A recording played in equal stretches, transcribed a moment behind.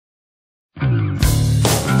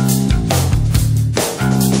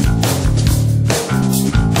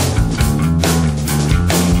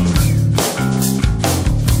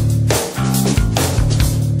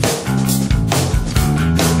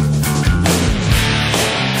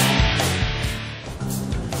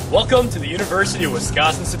Welcome to the University of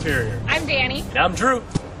Wisconsin-Superior. I'm Danny. And I'm Drew.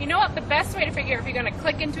 You know what? The best way to figure out if you're going to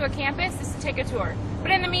click into a campus is to take a tour.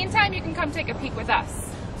 But in the meantime, you can come take a peek with us.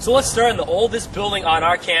 So let's start in the oldest building on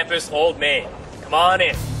our campus, Old Main. Come on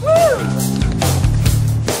in. Woo!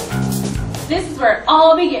 This is where it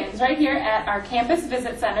all begins, right here at our Campus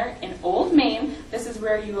Visit Center in Old Main. This is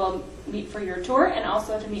where you will meet for your tour and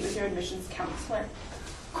also to meet with your admissions counselor.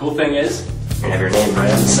 Cool thing is, you have your name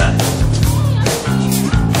right on the side.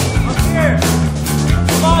 Up here!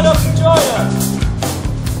 Come on up and join us!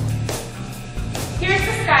 Here's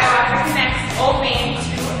the skywalk that connects Old Main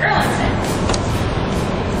to Erlandson.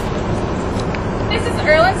 This is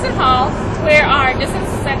Erlandson Hall, where our distance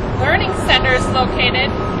learning center is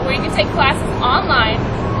located, where you can take classes online,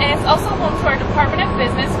 and it's also home to our Department of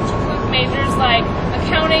Business, which includes majors like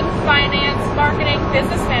accounting, finance, marketing,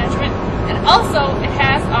 business management, and also it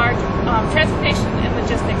has our transportation and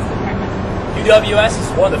logistics department. UWS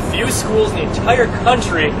is one of the few schools in the entire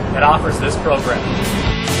country that offers this program.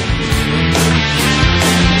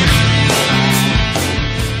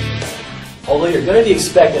 Although you're going to be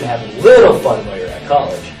expected to have a little fun while you're at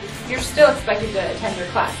college, You're still expected to attend your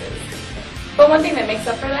classes. But one thing that makes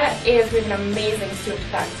up for that is we have an amazing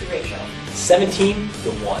student-to-faculty ratio,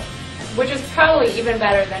 17-1. which is probably even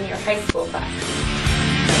better than your high school class.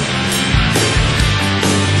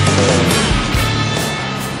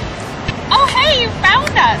 Oh, hey, you found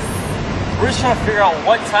us! We're just trying to figure out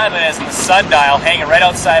what time it is in the sundial hanging right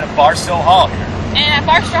outside of Barstow Hall here. And at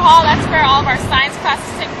Barstow Hall, that's where all of our science classes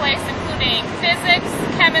take place, including physics,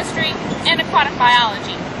 chemistry, and aquatic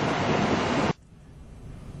biology.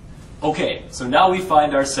 Okay, so now we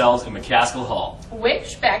find ourselves in McCaskill Hall.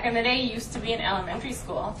 Which, back in the day, used to be an elementary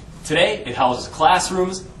school. Today, it houses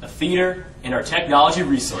classrooms, a theater, and our Technology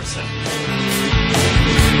Resource Center.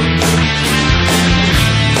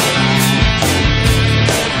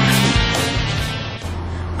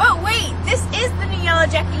 But wait, this is the new Yellow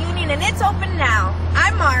Jacket Union and it's open now.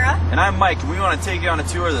 I'm Mara. And I'm Mike, and we want to take you on a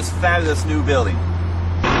tour of this fabulous new building.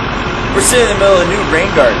 We're sitting in the middle of a new rain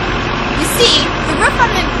garden. You see, the roof on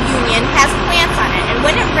the Union has plants on it, and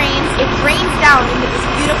when it rains down into this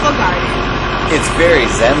beautiful garden. It's very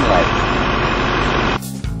zen-like.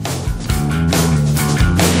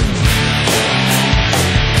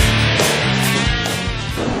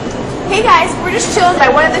 Hey guys, we're just chilling by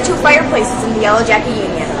one of the two fireplaces in the Yellow Jacket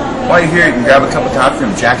Union. While you're here, you can grab a cup of coffee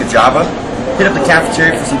from Jack and Java, hit up the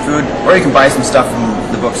cafeteria for some food, or you can buy some stuff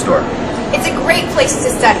from the bookstore. It's a great place to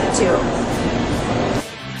study, too.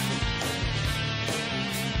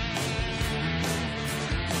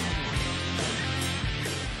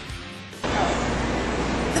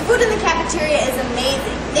 The food in the cafeteria is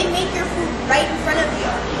amazing. They make your food right in front of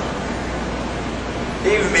you.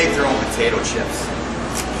 They even make their own potato chips.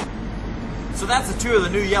 So that's a tour of the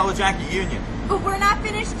new Yellow Jacket Union. But we're not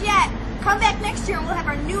finished yet. Come back next year and we'll have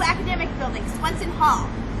our new academic building, Swenson Hall.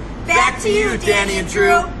 Back to you, Danny and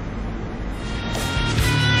Drew.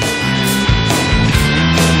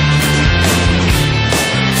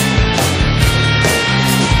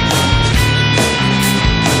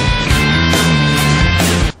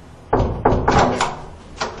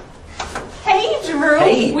 Hey, Drew!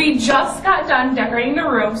 Hey. We just got done decorating the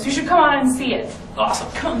room, so you should come on and see it.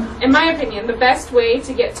 Awesome. In my opinion, the best way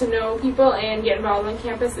to get to know people and get involved on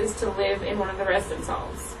campus is to live in one of the residence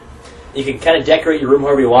halls. You can kind of decorate your room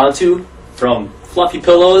however you want to, from fluffy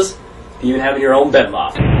pillows to even having your own bed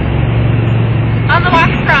loft. On the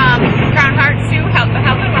walk from Crown Heart to the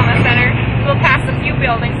Health and Wellness Center, we'll pass a few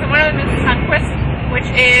buildings, and one of them is Sunquist, which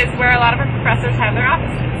is where a lot of our professors have their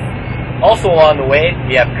offices. Also along the way,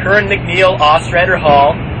 we have Kern McNeil Ostrander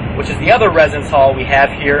Hall, which is the other residence hall we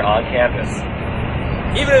have here on campus.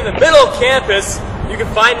 Even in the middle of campus, you can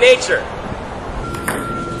find nature.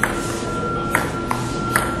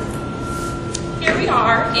 Here we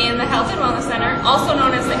are in the Health and Wellness Center, also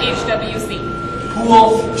known as the HWC.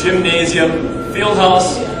 Pool, gymnasium, field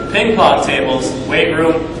house, ping pong tables, weight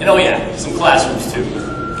room, and oh yeah, some classrooms too.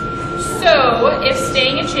 So, if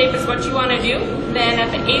staying in shape is what you want to do, then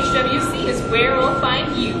at the HWC is where we'll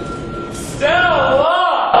find you.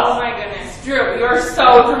 Stella! Oh my goodness, Drew, you're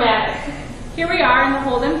so dramatic. Here we are in the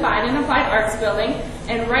Holden Fine and Applied Arts Building,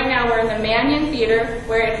 and right now we're in the Mannion Theater,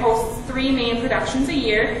 where it hosts 3 main productions a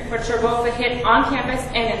year, which are both a hit on campus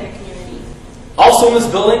and in the community. Also in this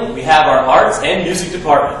building, we have our arts and music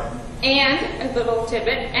department. And, a little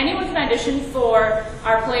tidbit, anyone can audition for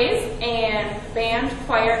our plays and band,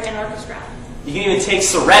 choir, and orchestra. You can even take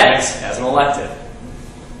ceramics as an elective.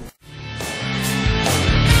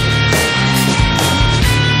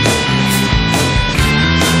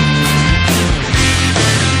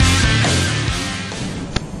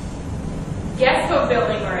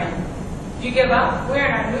 Iowa, we're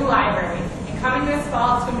in our new library. And coming this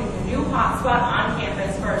fall, it's going to be the new hotspot on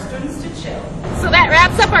campus for our students to chill. So that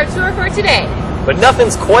wraps up our tour for today. But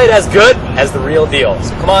nothing's quite as good as the real deal.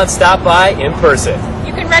 So come on, stop by in person.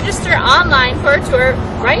 You can register online for a tour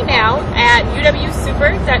right now at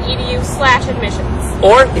uwsuper.edu/admissions.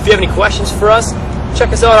 Or if you have any questions for us,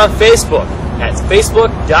 check us out on Facebook at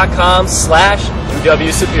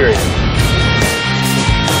facebook.com/UW Superior.